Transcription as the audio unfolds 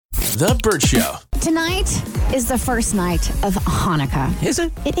The Burt Show. Tonight is the first night of Hanukkah. Is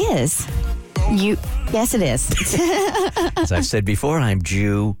it? It is. Yes, it is. As I've said before, I'm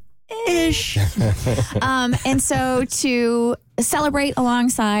Jew-ish. And so to celebrate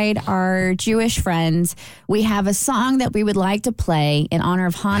alongside our Jewish friends, we have a song that we would like to play in honor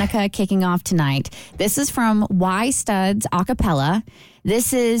of Hanukkah kicking off tonight. This is from Y Studs a cappella.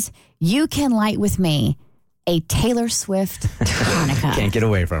 This is You Can Light With Me, a Taylor Swift Hanukkah. Can't get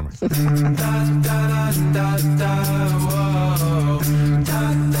away from her.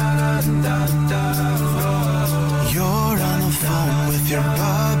 You're on the phone with your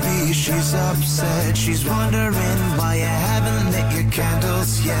puppy. She's upset. She's wondering why you haven't lit your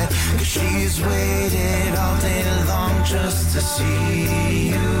candles yet. 'Cause she's waited all day long just to see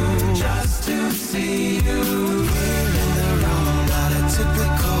you. Just to see you. We're in the room, not a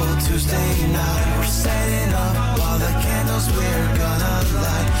typical Tuesday night. We're setting up all the candles we're gonna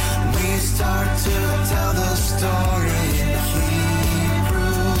light. We start to tell the story in Hebrew.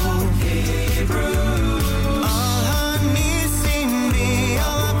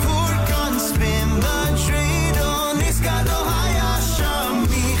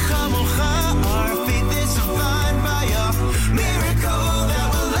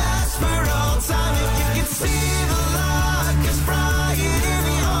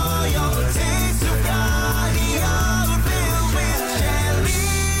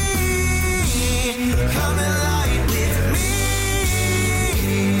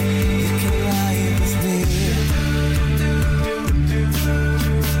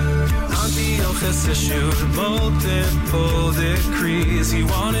 Issued multiple decrees. He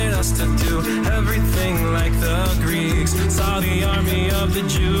wanted us to do everything like the Greeks. Saw the army of the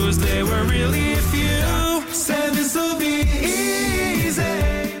Jews, they were really few. Said this will be easy.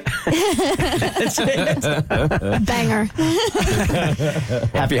 Banger.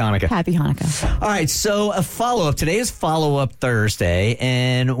 Happy Hanukkah. Happy Hanukkah. All right, so a follow-up. Today is follow-up Thursday,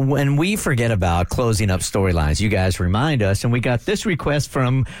 and when we forget about closing up storylines, you guys remind us, and we got this request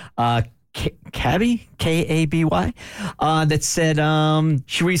from Kaby, K-A-B-Y, that said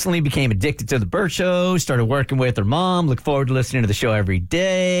she recently became addicted to the Burt Show, started working with her mom, look forward to listening to the show every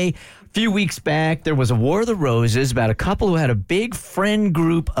day. A few weeks back, there was a War of the Roses about a couple who had a big friend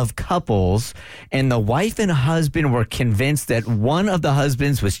group of couples, and the wife and husband were convinced that one of the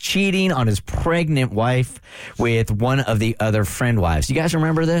husbands was cheating on his pregnant wife with one of the other friend wives. You guys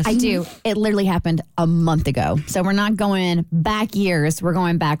remember this? I do. It literally happened a month ago. So we're not going back years. We're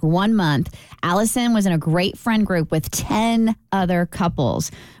going back 1 month. Allison was in a great friend group with 10 other couples.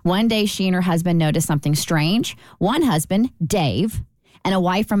 One day, she and her husband noticed something strange. One husband, Dave, and a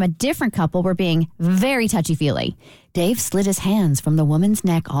wife from a different couple were being very touchy-feely. Dave slid his hands from the woman's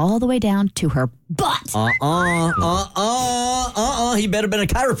neck all the way down to her butt. He better been a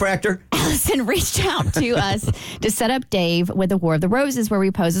chiropractor. Allison reached out to us to set up Dave with the War of the Roses, where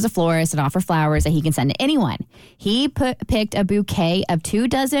we pose as a florist and offer flowers that he can send to anyone. He picked a bouquet of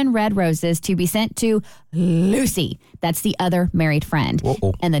 24 red roses to be sent to Lucy. That's the other married friend.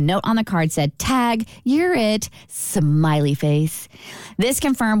 Uh-oh. And the note on the card said, "Tag, you're it," smiley face. This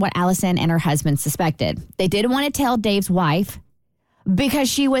confirmed what Allison and her husband suspected. They didn't want to tell Dave's wife because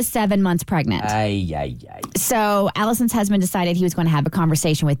she was 7 months pregnant. So Allison's husband decided he was going to have a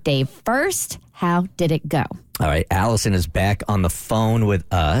conversation with Dave first. How did it go? All right, Allison is back on the phone with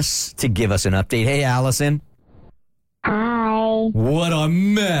us to give us an update. Hey, Allison. Hi. What a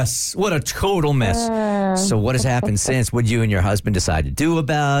mess. What a total mess. So what has happened since? What did you and your husband decide to do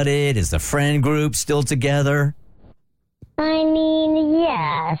about it? Is the friend group still together? I mean,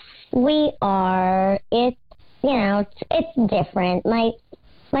 yes, we are. It's different. My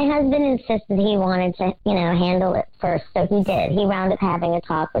husband insisted he wanted to, handle it first, so he did. He wound up having a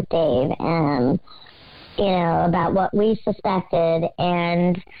talk with Dave, about what we suspected,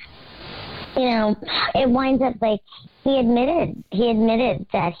 and, it winds up like he admitted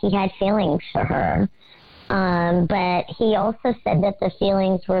that he had feelings for her, but he also said that the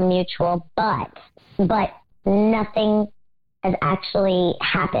feelings were mutual, but nothing has actually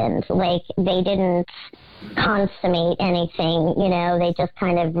happened. Like, they didn't consummate anything, they just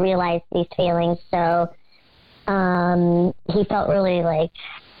kind of realized these feelings. So he felt really like,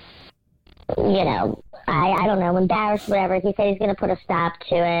 I don't know, embarrassed, whatever. He said he's going to put a stop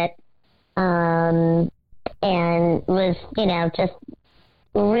to it, and was, just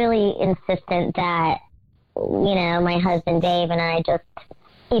really insistent that, my husband Dave and I just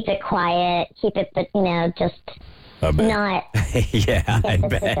keep it quiet, just not yeah, I get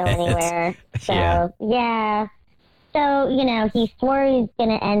this bet. to go anywhere. So, yeah. So, he swore he's going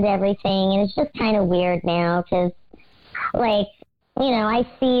to end everything, and it's just kind of weird now because, like, I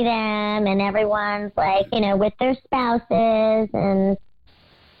see them and everyone's like, with their spouses and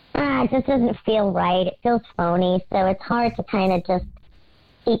it just doesn't feel right. It feels phony. So it's hard to kind of just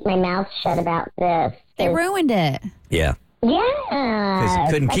keep my mouth shut about this. They ruined it. Yeah. Yeah. Because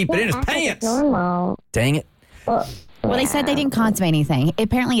he couldn't keep it in his pants. Normal. Dang it. Well, they said they didn't consummate anything.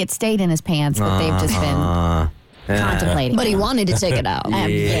 Apparently it stayed in his pants, but they've just been contemplating. But he wanted to take it out.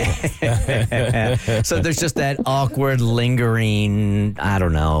 So there's just that awkward, lingering, I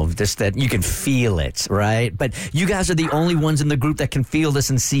don't know, just that you can feel it, right? But you guys are the only ones in the group that can feel this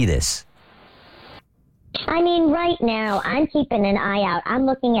and see this. I mean, right now, I'm keeping an eye out. I'm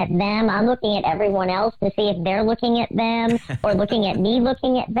looking at them. I'm looking at everyone else to see if they're looking at them or looking at me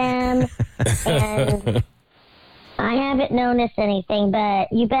looking at them. And I haven't noticed anything,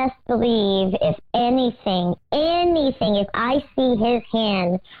 but you best believe if anything, if I see his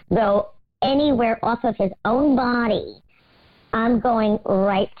hand go anywhere off of his own body, I'm going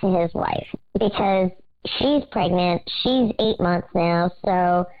right to his wife because she's pregnant. She's 8 months now,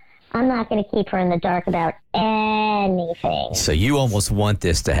 so I'm not going to keep her in the dark about anything. So you almost want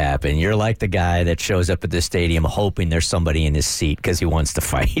this to happen. You're like the guy that shows up at the stadium hoping there's somebody in his seat because he wants to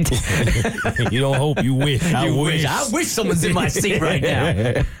fight. You don't hope, you wish. I wish someone's in my seat right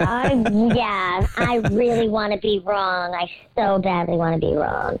now. I really want to be wrong. I so badly want to be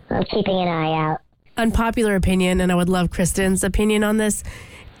wrong. I'm keeping an eye out. Unpopular opinion, and I would love Kristen's opinion on this.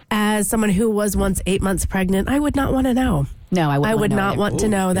 As someone who was once 8 months pregnant, I would not want to know. No, I would not want to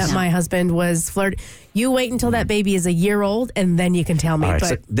know that my husband was flirting. You wait until that baby is a year old, and then you can tell me. All right, but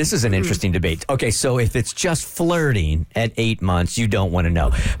so this is an interesting debate. Okay, so if it's just flirting at 8 months, you don't want to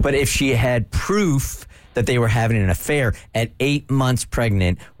know. But if she had proof that they were having an affair at 8 months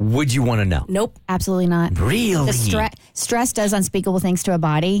pregnant, would you want to know? Nope, absolutely not. Really? The stress does unspeakable things to a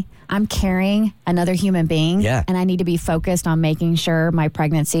body. I'm carrying another human being, and I need to be focused on making sure my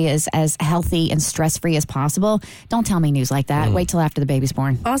pregnancy is as healthy and stress-free as possible. Don't tell me news like that. Wait till after the baby's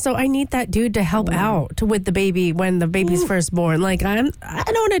born. Also, I need that dude to help out with the baby when the baby's first born. Like, I don't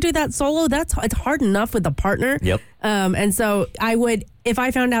want to do that solo. It's hard enough with a partner. Yep. And so I would, if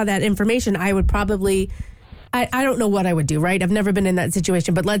I found out that information, I would probably, I don't know what I would do, right? I've never been in that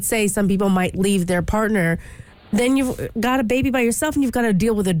situation, but let's say some people might leave their partner. Then you've got a baby by yourself and you've got to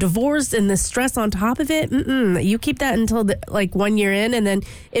deal with a divorce and the stress on top of it. You keep that until 1 year in. And then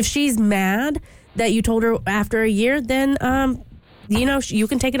if she's mad that you told her after a year, then, you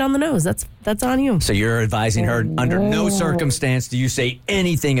can take it on the nose. That's on you. So you're advising her under no circumstance do you say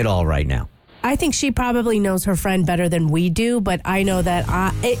anything at all right now? I think she probably knows her friend better than we do, but I know that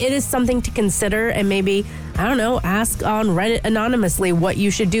it is something to consider and maybe, I don't know, ask on Reddit anonymously what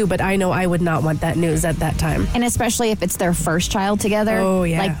you should do, but I know I would not want that news at that time. And especially if it's their first child together. Oh,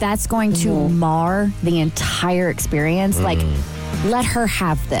 yeah. Like, that's going to mar the entire experience. Like, let her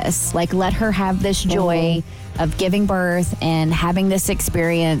have this. Like, let her have this joy of giving birth and having this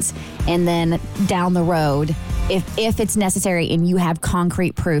experience, and then down the road, if it's necessary and you have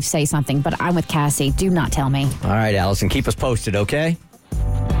concrete proof, say something. But I'm with Cassie. Do not tell me. All right, Allison, keep us posted, okay?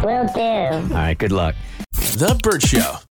 Will do. All right, good luck. The Burt Show.